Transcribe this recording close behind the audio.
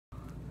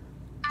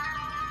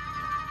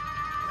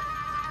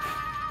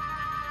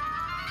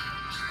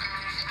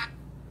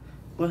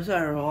What's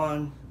up,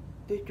 everyone?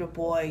 This is your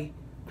boy,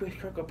 Chris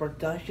Trucker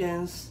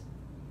Productions,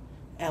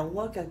 and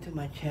welcome to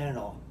my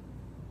channel.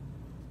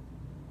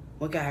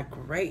 We got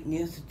great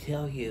news to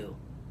tell you.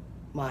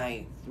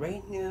 My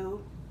great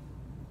new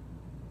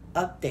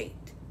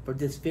update for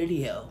this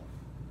video.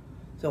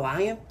 So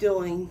I am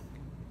doing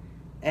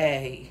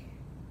a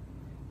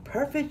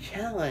perfect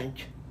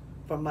challenge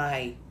for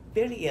my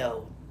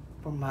video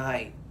for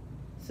my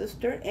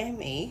sister and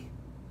me,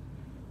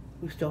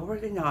 who's still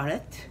working on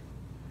it.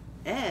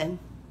 And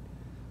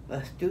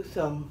let's do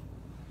some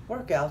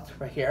workouts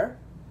right here.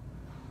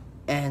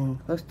 And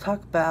let's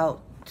talk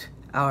about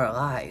our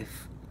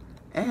life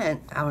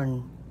and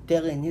our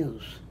daily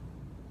news.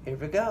 Here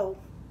we go.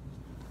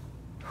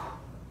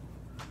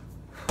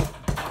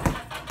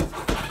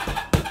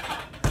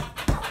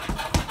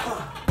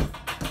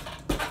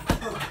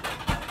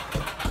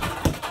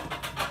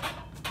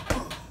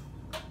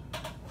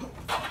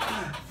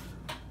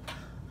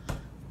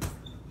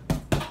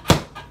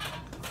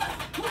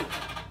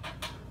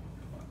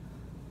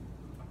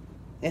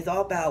 It's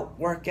all about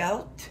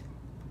workout,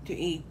 to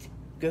eat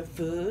good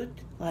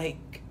food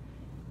like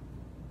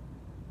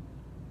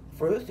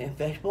fruits and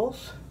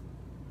vegetables.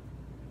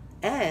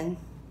 And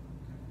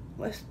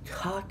let's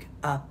talk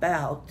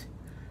about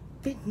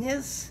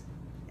fitness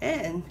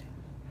and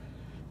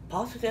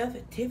positive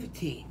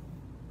activity.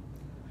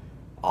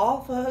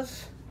 All of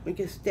us, we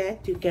can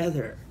stand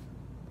together.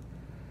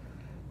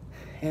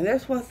 And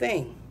there's one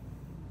thing.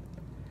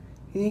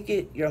 You need to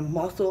get your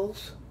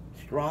muscles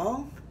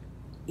strong,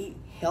 eat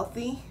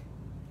healthy,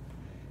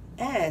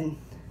 and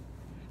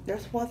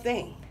there's one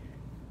thing.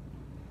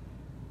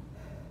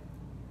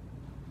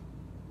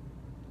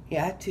 You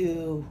have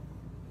to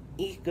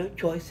eat good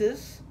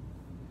choices.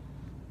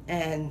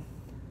 And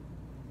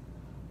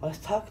let's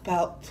talk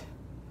about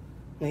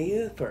the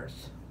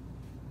universe.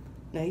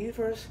 The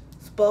universe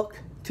spoke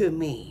to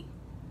me.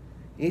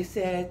 He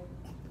said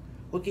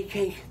we can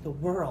change the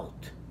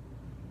world.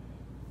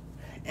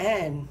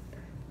 And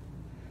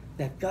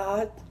that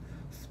God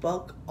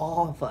spoke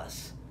all of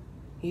us.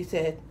 He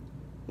said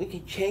we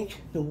can change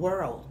the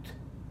world.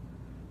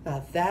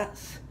 Now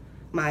that's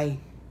my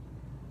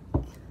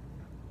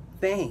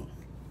thing.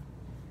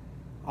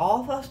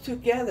 All of us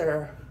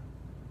together,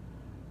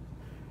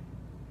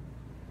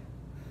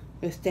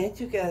 we stand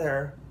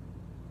together.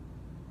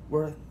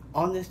 We're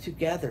on this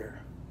together.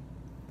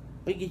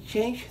 We can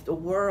change the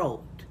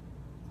world,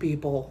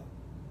 people.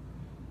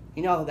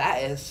 You know,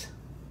 that is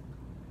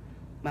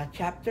my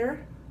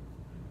chapter.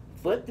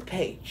 Flip the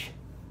page.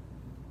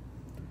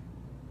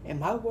 And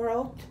my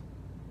world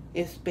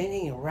is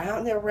spinning around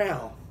and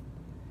around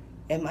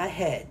in my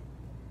head.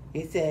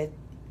 He said,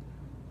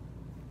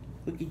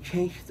 we can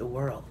change the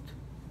world.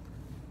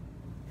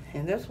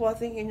 And there's one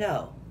thing you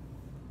know.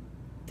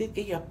 To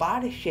get your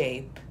body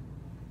shape,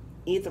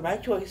 eat the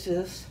right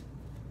choices,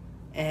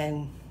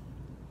 and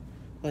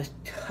let's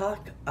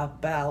talk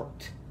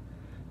about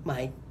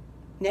my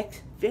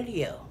next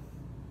video.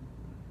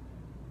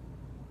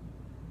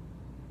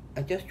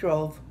 I just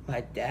drove my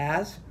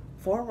dad's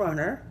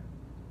 4Runner,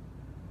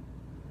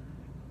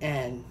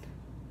 and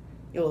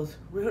it was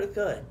really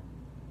good.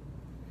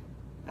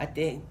 I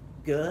did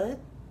good.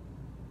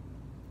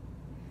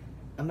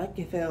 I might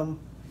give him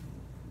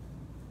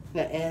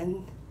the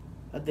end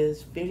of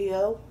this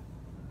video.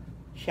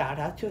 Shout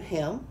out to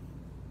him.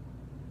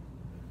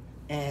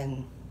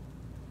 And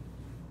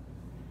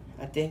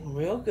I did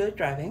real good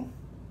driving.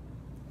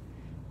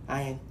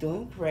 I am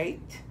doing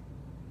great.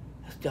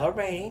 Still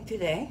raining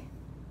today.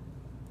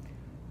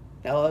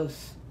 That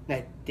was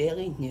the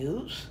daily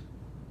news.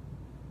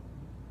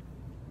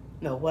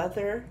 The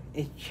weather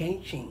is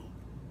changing.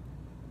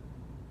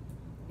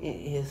 It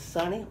is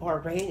sunny or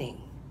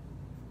raining.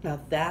 Now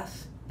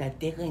that's the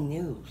daily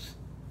news.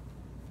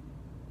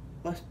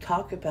 Let's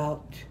talk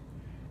about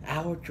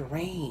our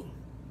dream.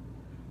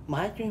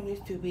 My dream is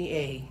to be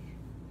a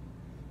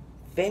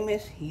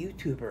famous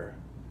YouTuber.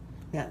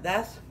 Now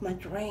that's my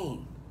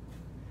dream.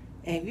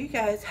 And if you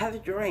guys have a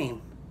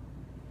dream,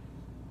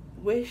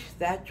 wish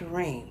that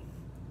dream.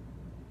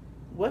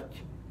 What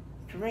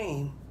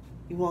dream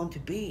you want to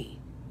be?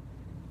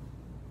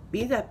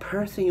 Be that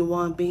person you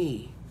want to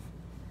be.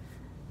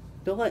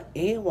 Don't let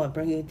anyone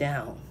bring you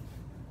down.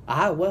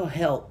 I will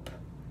help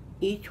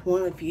each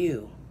one of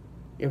you,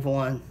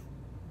 everyone.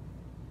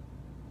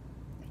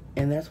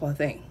 And that's one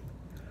thing.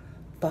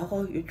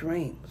 Follow your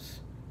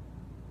dreams.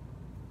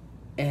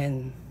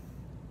 And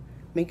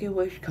make your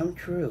wish come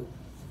true.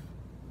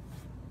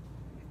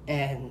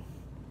 And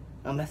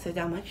I'm going to sit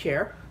down my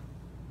chair.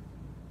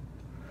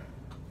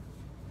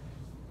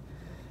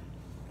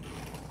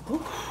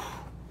 Whew.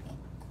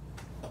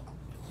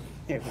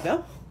 There we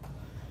go.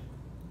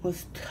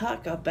 Let's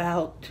talk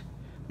about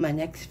my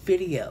next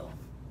video.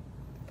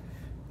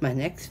 My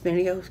next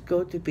video is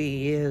going to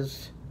be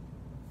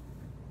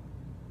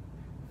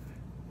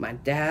my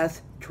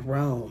dad's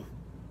drone.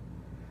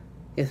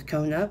 It's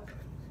coming up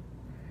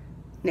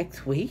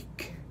next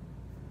week,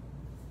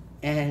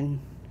 and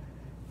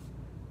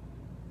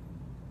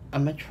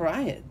I'm gonna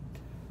try it.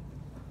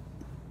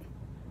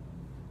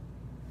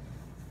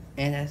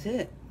 And that's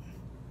it.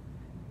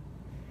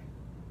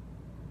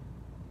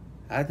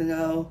 I don't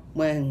know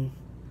when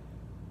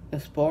the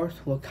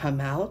sports will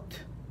come out,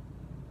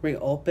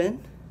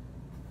 reopen,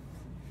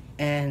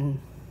 and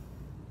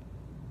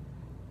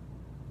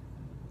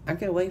I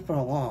can wait for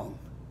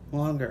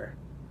longer,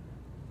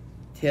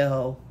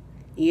 till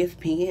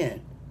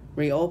ESPN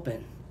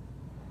reopen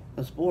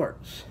the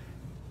sports.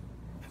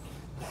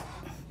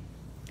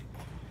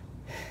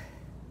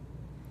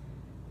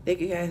 Thank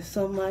you guys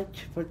so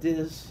much for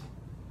this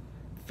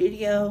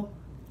video.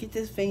 Get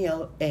this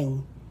video a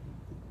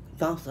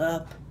thumbs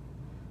up.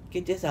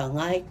 Get this a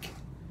like.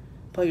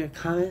 Put your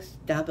comments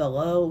down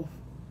below.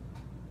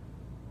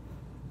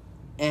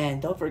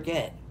 And don't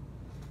forget,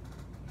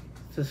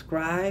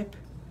 subscribe,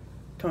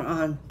 turn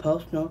on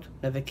post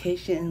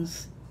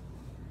notifications,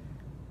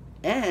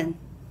 and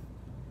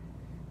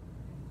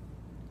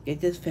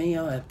give this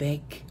video a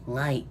big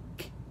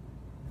like.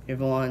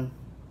 Everyone,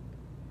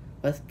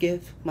 let's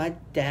give my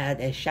dad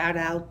a shout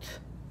out.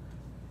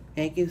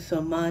 Thank you so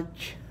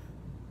much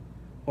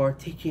for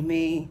teaching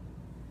me,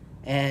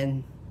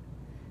 and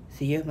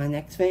see you in my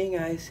next video,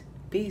 guys.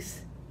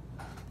 Peace.